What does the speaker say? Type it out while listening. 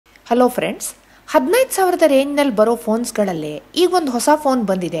Hello friends, 15,000 ರೇಂಜ್ನಲ್ಲಿ ಬರೋ ಫೋನ್ಸ್ಗಳಲ್ಲೇ ಈಗೊಂದು ಹೊಸ ಫೋನ್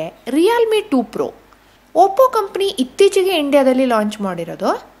ಬಂದಿದೆ, ರಿಯಲ್ಮಿ 2 Pro. ಒಪ್ಪೋ ಕಂಪ್ನಿ ಇತ್ತೀಚೆಗೆ ಇಂಡಿಯಾದಲ್ಲಿ ಲಾಂಚ್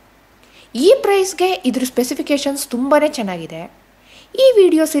ಮಾಡಿರೋದು. ಈ ಪ್ರೈಸ್ಗೆ ಇದ್ರ ಸ್ಪೆಸಿಫಿಕೇಶನ್ಸ್ ತುಂಬಾ ಚೆನ್ನಾಗಿದೆ. ಈ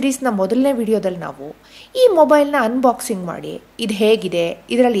ವಿಡಿಯೋ ಸಿರೀಸ್ನ ಮೊದಲನೇ ವಿಡಿಯೋದಲ್ಲಿ ನಾವು ಈ ಮೊಬೈಲ್ನ ಅನ್ಬಾಕ್ಸಿಂಗ್ ಮಾಡಿ ಇದು ಹೇಗಿದೆ,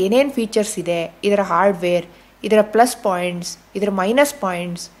 ಇದರಲ್ಲಿ ಏನೇನು ಫೀಚರ್ಸ್ ಇದೆ, ಇದರ ಹಾರ್ಡ್ವೇರ್, ಇದರ ಪ್ಲಸ್ ಪಾಯಿಂಟ್ಸ್, ಇದರ ಮೈನಸ್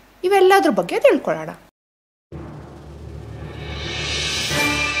ಪಾಯಿಂಟ್ಸ್ ಇವೆಲ್ಲದ್ರ ಬಗ್ಗೆ ತಿಳ್ಕೊಳ್ಳೋಣ.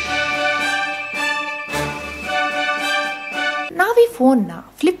 ನಾವೀ ಫೋನ್ನ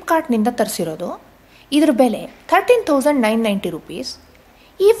ಫ್ಲಿಪ್ಕಾರ್ಟ್ನಿಂದ ತರಿಸಿರೋದು. ಇದ್ರ ಬೆಲೆ 13,990 ರುಪೀಸ್.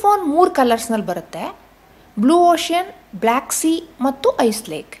 ಈ ಫೋನ್ 3 ಕಲರ್ಸ್ನಲ್ಲಿ ಬರುತ್ತೆ: ಬ್ಲೂ ಓಷನ್, ಬ್ಲ್ಯಾಕ್ ಸಿ ಮತ್ತು ಐಸ್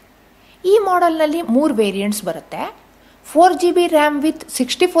ಲೇಕ್. ಈ ಮಾಡೆಲ್ನಲ್ಲಿ 3 ವೇರಿಯಂಟ್ಸ್ ಬರುತ್ತೆ: 4GB RAM with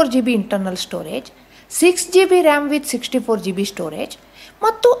 64GB internal storage, 6GB RAM with 64GB storage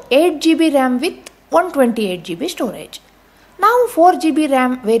ಮತ್ತು 8GB RAM with 128GB storage. ನಾವು 4GB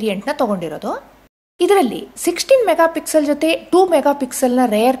ರ್ಯಾಮ್ ವೇರಿಯಂಟ್ನ ತೊಗೊಂಡಿರೋದು. ಇದರಲ್ಲಿ 16 ಮೆಗಾಪಿಕ್ಸೆಲ್ ಜೊತೆ 2 ಮೆಗಾಪಿಕ್ಸೆಲ್ನ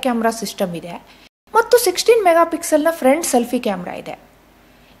ರೇರ್ ಕ್ಯಾಮ್ರಾ ಸಿಸ್ಟಮ್ ಇದೆ ಮತ್ತು 16 ಮೆಗಾಪಿಕ್ಸೆಲ್ನ ಫ್ರಂಟ್ ಸೆಲ್ಫಿ ಕ್ಯಾಮ್ರಾ ಇದೆ.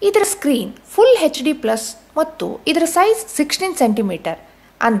 ಇದರ ಸ್ಕ್ರೀನ್ ಫುಲ್ HD+ ಮತ್ತು ಇದರ ಸೈಜ್ 16 ಸೆಂಟಿಮೀಟರ್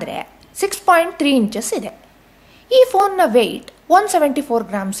ಅಂದರೆ 6.3 ಇಂಚಸ್ ಇದೆ. ಈ ಫೋನ್ನ ವೆಯ್ಟ್ 174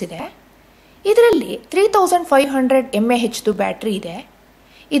 ಗ್ರಾಮ್ಸ್ ಇದೆ. ಇದರಲ್ಲಿ 3500 mAh ಬ್ಯಾಟ್ರಿ ಇದೆ.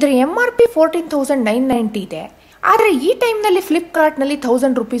 ಇದರ MRP 14,990 ಇದೆ. ಆದರೆ ಈ ಟೈಮ್ನಲ್ಲಿ ಫ್ಲಿಪ್ಕಾರ್ಟ್ನಲ್ಲಿ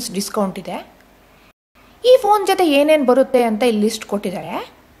 1000 ರುಪೀಸ್ ಡಿಸ್ಕೌಂಟ್ ಇದೆ. ಈ ಫೋನ್ ಜೊತೆ ಏನೇನು ಬರುತ್ತೆ ಅಂತ ಇಲ್ಲಿ ಲಿಸ್ಟ್ ಕೊಟ್ಟಿದ್ದಾರೆ.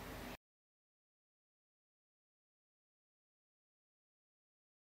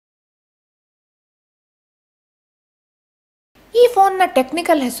 ಈ ಫೋನ್ನ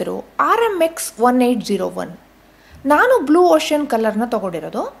ಟೆಕ್ನಿಕಲ್ ಹೆಸರು RMX1801. ನಾನು ಬ್ಲೂ ಓಷನ್ ಕಲರ್ನ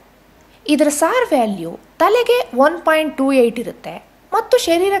ತಗೊಂಡಿರೋದು. ಇದರ ಸಾರ್ ವ್ಯಾಲ್ಯೂ ತಲೆಗೆ 1.28 ಇರುತ್ತೆ ಮತ್ತು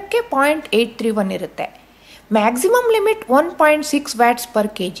ಶರೀರಕ್ಕೆ 0.831 ಇರುತ್ತೆ. Maximum limit 1.6 watts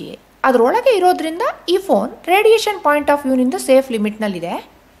per kg. ಅದರೊಳಗೆ ಇರೋದ್ರಿಂದ ಈ phone radiation point of ವ್ಯೂನಿಂದ safe ಲಿಮಿಟ್ನಲ್ಲಿದೆ.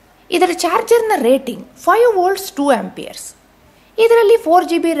 ಇದರ ಚಾರ್ಜರ್ನ ರೇಟಿಂಗ್ 5 volts 2 amperes. ಇದರಲ್ಲಿ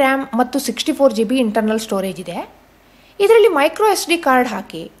 4GB ರ್ಯಾಮ್ ಮತ್ತು 64GB ಇಂಟರ್ನಲ್ ಸ್ಟೋರೇಜ್ ಇದೆ. ಇದರಲ್ಲಿ ಮೈಕ್ರೋ SD ಕಾರ್ಡ್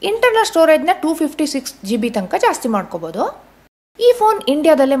ಹಾಕಿ ಇಂಟರ್ನಲ್ ಸ್ಟೋರೇಜ್ನ 256GB ತನಕ ಜಾಸ್ತಿ ಮಾಡ್ಕೋಬೋದು. ಈ ಫೋನ್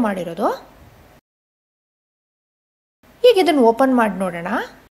ಇಂಡಿಯಾದಲ್ಲೇ ಮಾಡಿರೋದು. ಈಗ ಇದನ್ನು ಓಪನ್ ಮಾಡಿ ನೋಡೋಣ.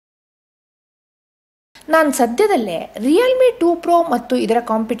 ನಾನು ಸದ್ಯದಲ್ಲೇ ರಿಯಲ್ಮಿ 2 Pro ಮತ್ತು ಇದರ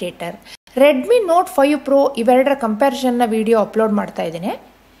ಕಾಂಪಿಟೇಟರ್ ರೆಡ್ಮಿ ನೋಟ್ 5 Pro ಇವೆರಡರ ಕಂಪ್ಯಾರಿಸನ್ನ ವಿಡಿಯೋ ಅಪ್ಲೋಡ್ ಮಾಡ್ತಾ ಇದ್ದೀನಿ.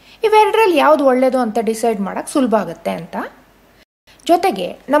 ಇವೆರಡರಲ್ಲಿ ಯಾವುದು ಒಳ್ಳೆಯದು ಅಂತ ಡಿಸೈಡ್ ಮಾಡೋಕ್ಕೆ ಸುಲಭ ಆಗುತ್ತೆ ಅಂತ. ಜೊತೆಗೆ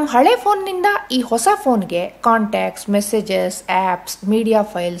ನಮ್ಮ ಹಳೆ ಫೋನ್ನಿಂದ ಈ ಹೊಸ ಫೋನ್ಗೆ contacts, messages, apps, media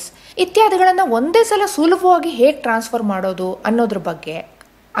files ಇತ್ಯಾದಿಗಳನ್ನು ಒಂದೇ ಸಲ ಸುಲಭವಾಗಿ ಹೇಗೆ ಟ್ರಾನ್ಸ್ಫರ್ ಮಾಡೋದು ಅನ್ನೋದ್ರ ಬಗ್ಗೆ,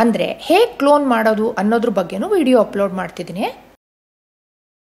 ಅಂದರೆ ಹೇಗೆ ಕ್ಲೋನ್ ಮಾಡೋದು ಅನ್ನೋದ್ರ ಬಗ್ಗೆನೂ ವಿಡಿಯೋ ಅಪ್ಲೋಡ್ ಮಾಡ್ತಿದ್ದೀನಿ.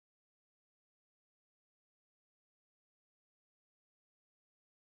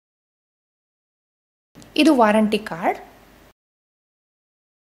 ಇದು ವಾರಂಟಿ ಕಾರ್ಡ್.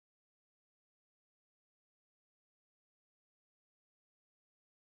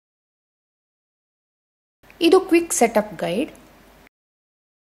 ಇದು ಕ್ವಿಕ್ ಸೆಟಪ್ ಗೈಡ್.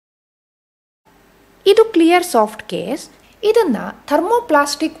 ಇದು ಕ್ಲಿಯರ್ ಸಾಫ್ಟ್ ಕೇಸ್. ಇದನ್ನ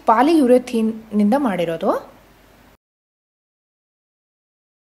ಥರ್ಮೋಪ್ಲಾಸ್ಟಿಕ್ ಪಾಲಿಯುರೆಥೀನ್ ನಿಂದ ಮಾಡಿರೋದು.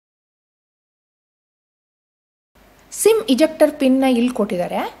 ಸಿಮ್ ಇಜೆಕ್ಟರ್ ಪಿನ್ನ ಇಲ್ಲಿ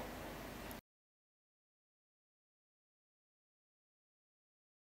ಕೊಟ್ಟಿದ್ದಾರೆ.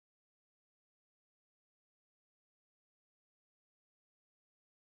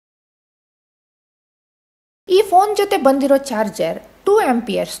 ಈ ಫೋನ್ ಜೊತೆ ಬಂದಿರೋ ಚಾರ್ಜರ್ 2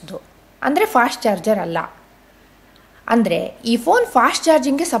 ಆಂಪಿಯರ್ಸ್ದು, ಅಂದರೆ ಫಾಸ್ಟ್ ಚಾರ್ಜರ್ ಅಲ್ಲ. ಅಂದರೆ ಈ ಫೋನ್ ಫಾಸ್ಟ್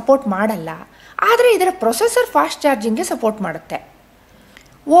ಚಾರ್ಜಿಂಗ್ಗೆ ಸಪೋರ್ಟ್ ಮಾಡಲ್ಲ, ಆದರೆ ಇದರ ಪ್ರೊಸೆಸರ್ ಫಾಸ್ಟ್ ಚಾರ್ಜಿಂಗ್ಗೆ ಸಪೋರ್ಟ್ ಮಾಡುತ್ತೆ.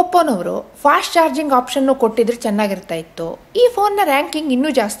 ಓಪ್ಪೋನವರು ಫಾಸ್ಟ್ ಚಾರ್ಜಿಂಗ್ ಆಪ್ಷನ್ನು ಕೊಟ್ಟಿದ್ರೆ ಚೆನ್ನಾಗಿರ್ತಾ ಇತ್ತು. ಈ ಫೋನ್ನ ರ್ಯಾಂಕಿಂಗ್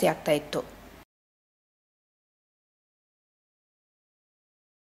ಇನ್ನೂ ಜಾಸ್ತಿ ಆಗ್ತಾ ಇತ್ತು.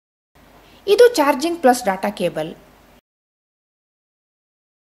 ಇದು ಚಾರ್ಜಿಂಗ್ ಪ್ಲಸ್ ಡಾಟಾ ಕೇಬಲ್.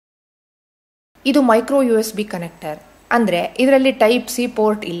 ಇದು ಮೈಕ್ರೋ USB ಕನೆಕ್ಟರ್, ಅಂದರೆ ಇದರಲ್ಲಿ ಟೈಪ್ C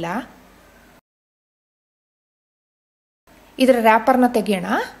ಪೋರ್ಟ್ ಇಲ್ಲ. ಇದರ ರ್ಯಾಪರ್ನ ತೆಗೆಯೋಣ.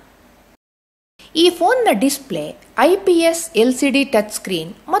 ಈ ಫೋನ್ನ display IPS LCD touch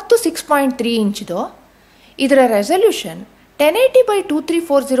screen ಮತ್ತು 6.3 ಇಂಚ್ದು. ಇದರ ರೆಸಲ್ಯೂಷನ್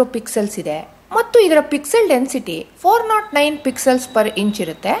 1080x2340 ಪಿಕ್ಸೆಲ್ಸ್ ಇದೆ ಮತ್ತು ಇದರ pixel density 409 pixels per inch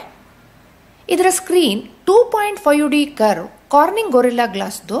ಇರುತ್ತೆ. ಇದರ screen 2.5D curve Corning gorilla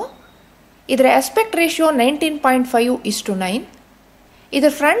ಗ್ಲಾಸ್ದು. ಇದರ ಆಸ್ಪೆಕ್ಟ್ ರೇಷಿಯೋ 19.5:9.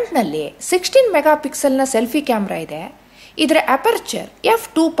 ಇದರ ಫ್ರಂಟ್ನಲ್ಲಿ 16 ಮೆಗಾಪಿಕ್ಸೆಲ್ನ ಸೆಲ್ಫಿ ಕ್ಯಾಮ್ರಾ ಇದೆ. ಇದರ ಅಪರ್ಚರ್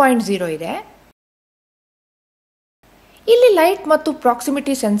f2.0 ಇದೆ. ಇಲ್ಲಿ ಲೈಟ್ ಮತ್ತು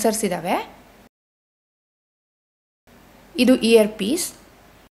ಪ್ರಾಕ್ಸಿಮಿಟಿ ಸೆನ್ಸರ್ಸ್ ಇದಾವೆ. ಇದು ಇಯರ್ ಪೀಸ್.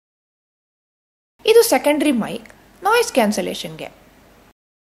 ಇದು ಸೆಕೆಂಡ್ರಿ ಮೈಕ್ ನಾಯ್ಸ್ ಕ್ಯಾನ್ಸಲೇಷನ್ಗೆ.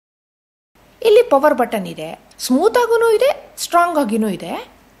 ಇಲ್ಲಿ ಪವರ್ ಬಟನ್ ಇದೆ, ಸ್ಮೂತ್ ಆಗೂ ಇದೆ, ಸ್ಟ್ರಾಂಗ್ ಆಗಿನೂ ಇದೆ.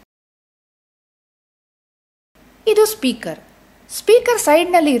 ಇದು ಸ್ಪೀಕರ್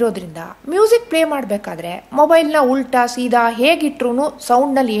ಸೈಡ್ನಲ್ಲಿ ಇರೋದ್ರಿಂದ ಮ್ಯೂಸಿಕ್ ಪ್ಲೇ ಮಾಡಬೇಕಾದ್ರೆ ಮೊಬೈಲ್ನ ಉಲ್ಟಾ ಸೀದಾ ಹೇಗಿಟ್ರೂ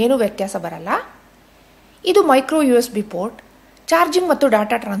ಸೌಂಡ್ನಲ್ಲಿ ಏನೂ ವ್ಯತ್ಯಾಸ ಬರಲ್ಲ. ಇದು ಮೈಕ್ರೋ USB ಪೋರ್ಟ್, ಚಾರ್ಜಿಂಗ್ ಮತ್ತು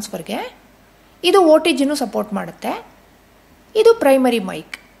ಡಾಟಾ ಟ್ರಾನ್ಸ್ಫರ್ಗೆ. ಇದು OTGನೂ ಸಪೋರ್ಟ್ ಮಾಡುತ್ತೆ. ಇದು ಪ್ರೈಮರಿ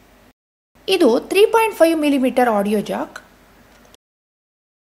ಮೈಕ್. ಇದು 3.5 mm ಆಡಿಯೋ ಜಾಕ್.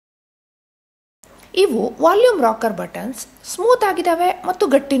 ಇವು ವಾಲ್ಯೂಮ್ ರಾಕರ್ ಬಟನ್ಸ್, ಸ್ಮೂತ್ ಆಗಿದ್ದಾವೆ ಮತ್ತು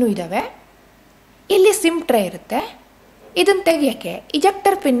ಗಟ್ಟಿನೂ ಇದ್ದಾವೆ. ಇಲ್ಲಿ ಸಿಮ್ ಟ್ರೇ ಇರುತ್ತೆ. ಇದನ್ನು ತೆಗೆಯೋಕ್ಕೆ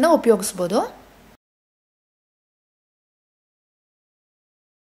ಇಜೆಕ್ಟರ್ ಪಿನ್ನ ಉಪಯೋಗಿಸ್ಬೋದು.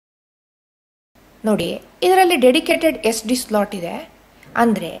 ನೋಡಿ, ಇದರಲ್ಲಿ ಡೆಡಿಕೇಟೆಡ್ SD ಸ್ಲಾಟ್ ಇದೆ.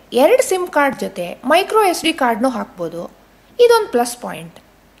 ಅಂದರೆ 2 ಸಿಮ್ ಕಾರ್ಡ್ ಜೊತೆ ಮೈಕ್ರೋ SD ಕಾರ್ಡ್ನೂ ಹಾಕ್ಬೋದು. ಇದೊಂದು ಪ್ಲಸ್ ಪಾಯಿಂಟ್.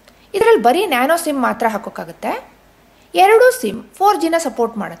 ಇದರಲ್ಲಿ ಬರೀ ನ್ಯಾನೋ ಸಿಮ್ ಮಾತ್ರ ಹಾಕೋಕ್ಕಾಗುತ್ತೆ. 2 ಸಿಮ್ 4Gನ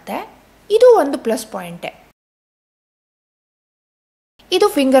ಸಪೋರ್ಟ್ ಮಾಡುತ್ತೆ. ಇದು ಒಂದು ಪ್ಲಸ್ ಪಾಯಿಂಟೇ. ಇದು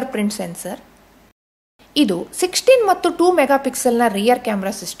ಫಿಂಗರ್ ಪ್ರಿಂಟ್ ಸೆನ್ಸರ್. ಇದು 16 ಮತ್ತು 2 ಮೆಗಾಪಿಕ್ಸೆಲ್ನ rear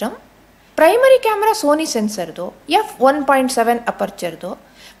camera system. Primary camera Sony ಸೆನ್ಸರ್ದು f1.7 ಅಪರ್ಚರ್ದು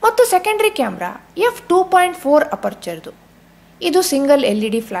ಮತ್ತು ಸೆಕೆಂಡ್ರಿ ಕ್ಯಾಮ್ರಾ f2.4 ಅಪರ್ಚರ್ದು. ಇದು ಸಿಂಗಲ್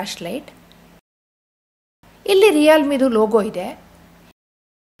LED ಫ್ಲಾಶ್ ಲೈಟ್. ಇಲ್ಲಿ ರಿಯಲ್ಮಿದು ಲೋಗೋ ಇದೆ.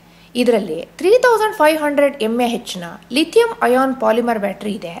 ಇದರಲ್ಲಿ 3500 mAhನ ಲಿಥಿಯಂ ಅಯಾನ್ ಪಾಲಿಮರ್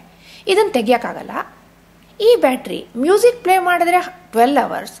ಬ್ಯಾಟ್ರಿ ಇದೆ. ಇದನ್ನು ತೆಗಿಯೋಕ್ಕಾಗಲ್ಲ. ಈ ಬ್ಯಾಟ್ರಿ ಮ್ಯೂಸಿಕ್ ಪ್ಲೇ ಮಾಡಿದ್ರೆ 12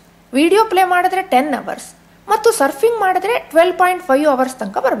 ಅವರ್ಸ್, ವಿಡಿಯೋ ಪ್ಲೇ ಮಾಡಿದ್ರೆ 10 ಅವರ್ಸ್ ಮತ್ತು ಸರ್ಫಿಂಗ್ ಮಾಡಿದ್ರೆ 12.5 ಅವರ್ಸ್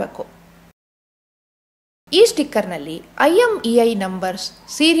ತನಕ ಬರಬೇಕು. ಈ ಸ್ಟಿಕ್ಕರ್ನಲ್ಲಿ IMEI ನಂಬರ್ಸ್,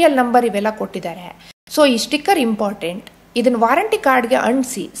 ಸೀರಿಯಲ್ ನಂಬರ್ ಇವೆಲ್ಲ ಕೊಟ್ಟಿದ್ದಾರೆ. ಸೊ ಈ ಸ್ಟಿಕ್ಕರ್ ಇಂಪಾರ್ಟೆಂಟ್. ಇದನ್ನು ವಾರಂಟಿ ಕಾರ್ಡ್ಗೆ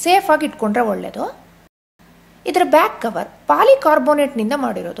ಅಂಟಿಸಿ ಸೇಫ್ ಆಗಿ ಇಟ್ಕೊಂಡ್ರೆ ಒಳ್ಳೆಯದು. ಇದರ ಬ್ಯಾಕ್ ಕವರ್ ಪಾಲಿಕಾರ್ಬೋನೇಟ್ನಿಂದ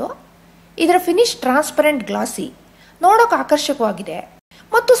ಮಾಡಿರೋದು. ಇದರ ಫಿನಿಶ್ ಟ್ರಾನ್ಸ್ಪರೆಂಟ್ ಗ್ಲಾಸಿ, ನೋಡೋಕೆ ಆಕರ್ಷಕವಾಗಿದೆ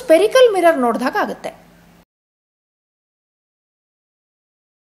ಮತ್ತು ಸ್ಪೆರಿಕಲ್ ಮಿರರ್ ನೋಡಿದಾಗ ಆಗುತ್ತೆ.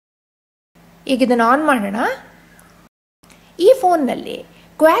 ಈಗ ಇದನ್ನು ಆನ್ ಮಾಡೋಣ. ಈ ಫೋನ್ನಲ್ಲಿ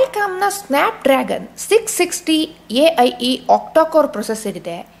ಕ್ವಾಲ್ಕಾಮ್ನ ಸ್ನ್ಯಾಪ್ಡ್ರ್ಯಾಗನ್ 660 AIE octa-core ಪ್ರೊಸೆಸರ್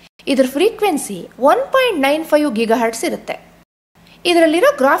ಇದೆ. ಇದರ ಫ್ರೀಕ್ವೆನ್ಸಿ 1.95 GHz ಇರುತ್ತೆ. ಇದರಲ್ಲಿರೋ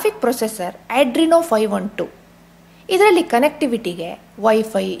ಗ್ರಾಫಿಕ್ ಪ್ರೊಸೆಸರ್ Adreno 512. ಇದರಲ್ಲಿ ಕನೆಕ್ಟಿವಿಟಿಗೆ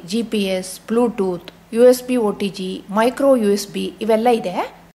wifi, GPS, Bluetooth, USB OTG, micro USB ಇವೆಲ್ಲ ಇದೆ.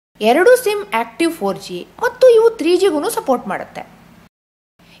 2 ಸಿಮ್ ಆಕ್ಟಿವ್ 4G ಮತ್ತು ಇವು 3Gಗೂ ಸಪೋರ್ಟ್ ಮಾಡುತ್ತೆ.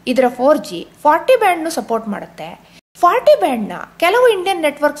 ಇದರ 4G 40 ಬ್ಯಾಂಡ್ನು ಸಪೋರ್ಟ್ ಮಾಡುತ್ತೆ. 40 ಬ್ಯಾಂಡ್ನ ಕೆಲವು ಇಂಡಿಯನ್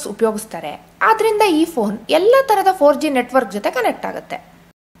ನೆಟ್ವರ್ಕ್ಸ್ ಉಪಯೋಗಿಸ್ತಾರೆ. ಆದ್ರಿಂದ ಈ ಫೋನ್ ಎಲ್ಲ ತರಹದ 4G ನೆಟ್ವರ್ಕ್ ಜೊತೆ ಕನೆಕ್ಟ್ ಆಗುತ್ತೆ.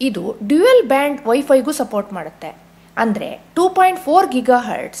 ಇದು ಡ್ಯುಯಲ್ ಬ್ಯಾಂಡ್ ವೈಫೈಗೂ ಸಪೋರ್ಟ್ ಮಾಡುತ್ತೆ. ಅಂದರೆ 2.4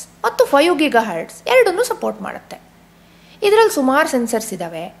 GHz ಮತ್ತು 5 GHz ಎರಡನ್ನೂ ಸಪೋರ್ಟ್ ಮಾಡುತ್ತೆ. ಇದರಲ್ಲಿ ಸುಮಾರು ಸೆನ್ಸರ್ಸ್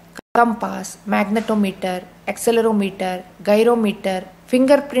ಇದ್ದಾವೆ. Compass, ಮ್ಯಾಗ್ನೆಟೋಮೀಟರ್, accelerometer, gyrometer,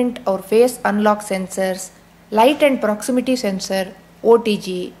 finger print और face unlock sensors, light and proximity sensor, OTG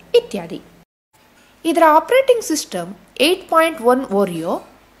ಇತ್ಯಾದಿ. ಇದರ ಆಪರೇಟಿಂಗ್ ಸಿಸ್ಟಮ್ 8.1 oreo.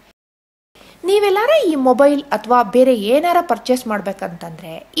 ನೀವೆಲ್ಲಾರ ಈ ಮೊಬೈಲ್ ಅಥವಾ ಬೇರೆ ಏನಾರ ಪರ್ಚೇಸ್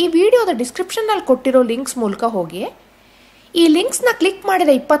ಮಾಡಬೇಕಂತಂದರೆ ಈ ವಿಡಿಯೋದ ಡಿಸ್ಕ್ರಿಪ್ಷನ್ನಲ್ಲಿ ಕೊಟ್ಟಿರೋ ಲಿಂಕ್ಸ್ ಮೂಲಕ ಹೋಗಿ. ಈ ಲಿಂಕ್ಸ್ನ ಕ್ಲಿಕ್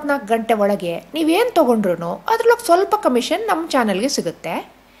ಮಾಡಿದ 24 ಗಂಟೆ ಒಳಗೆ ನೀವೇನು ತೊಗೊಂಡ್ರು ಅದ್ರೊಳಗೆ ಸ್ವಲ್ಪ ಕಮಿಷನ್ ನಮ್ಮ ಚಾನಲ್ಗೆ ಸಿಗುತ್ತೆ.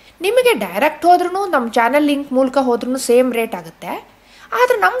 ನಿಮಗೆ ಡೈರೆಕ್ಟ್ ಹೋದ್ರೂ ನಮ್ಮ ಚಾನಲ್ ಲಿಂಕ್ ಮೂಲಕ ಹೋದ್ರೂ ಸೇಮ್ ರೇಟ್ ಆಗುತ್ತೆ.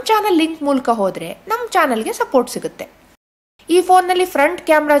 ಆದರೆ ನಮ್ಮ ಚಾನಲ್ ಲಿಂಕ್ ಮೂಲಕ ಹೋದರೆ ನಮ್ಮ ಚಾನಲ್ಗೆ ಸಪೋರ್ಟ್ ಸಿಗುತ್ತೆ. ಈ ಫೋನ್ನಲ್ಲಿ ಫ್ರಂಟ್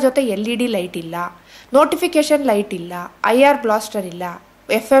ಕ್ಯಾಮ್ರಾ ಜೊತೆ LED ಲೈಟ್ ಇಲ್ಲ, ನೋಟಿಫಿಕೇಷನ್ ಲೈಟ್ ಇಲ್ಲ, IR ಬ್ಲಾಸ್ಟರ್ ಇಲ್ಲ,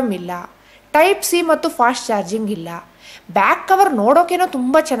 FM ಇಲ್ಲ, ಟೈಪ್ C ಮತ್ತು ಫಾಸ್ಟ್ ಚಾರ್ಜಿಂಗ್ ಇಲ್ಲ. ಬ್ಯಾಕ್ ಕವರ್ ನೋಡೋಕೇನೋ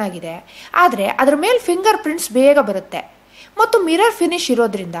ತುಂಬ ಚೆನ್ನಾಗಿದೆ, ಆದರೆ ಅದ್ರ ಮೇಲೆ ಫಿಂಗರ್ ಪ್ರಿಂಟ್ಸ್ ಬೇಗ ಬರುತ್ತೆ ಮತ್ತು ಮಿರರ್ ಫಿನಿಶ್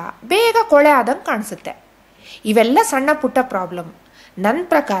ಇರೋದ್ರಿಂದ ಬೇಗ ಕೊಳೆ ಆದಂಗೆ ಕಾಣಿಸುತ್ತೆ. ಇವೆಲ್ಲ ಸಣ್ಣ ಪುಟ್ಟ ಪ್ರಾಬ್ಲಮ್. ನನ್ನ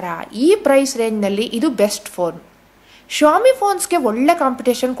ಪ್ರಕಾರ ಈ ಪ್ರೈಸ್ ರೇಂಜ್ನಲ್ಲಿ ಇದು ಬೆಸ್ಟ್ ಫೋನ್. ಶಾಮಿ ಫೋನ್ಸ್ಗೆ ಒಳ್ಳೆ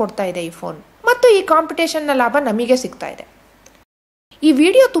ಕಾಂಪಿಟೇಷನ್ ಕೊಡ್ತಾ ಇದೆ ಈ ಫೋನ್ ಮತ್ತು ಈ ಕಾಂಪಿಟೇಷನ್ನ ಲಾಭ ನಮಗೆ ಸಿಗ್ತಾ ಇದೆ. ಈ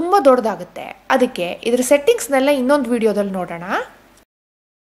ವಿಡಿಯೋ ತುಂಬ ದೊಡ್ಡದಾಗುತ್ತೆ, ಅದಕ್ಕೆ ಇದರ ಸೆಟ್ಟಿಂಗ್ಸ್ನೆಲ್ಲ ಇನ್ನೊಂದು ವಿಡಿಯೋದಲ್ಲಿ ನೋಡೋಣ.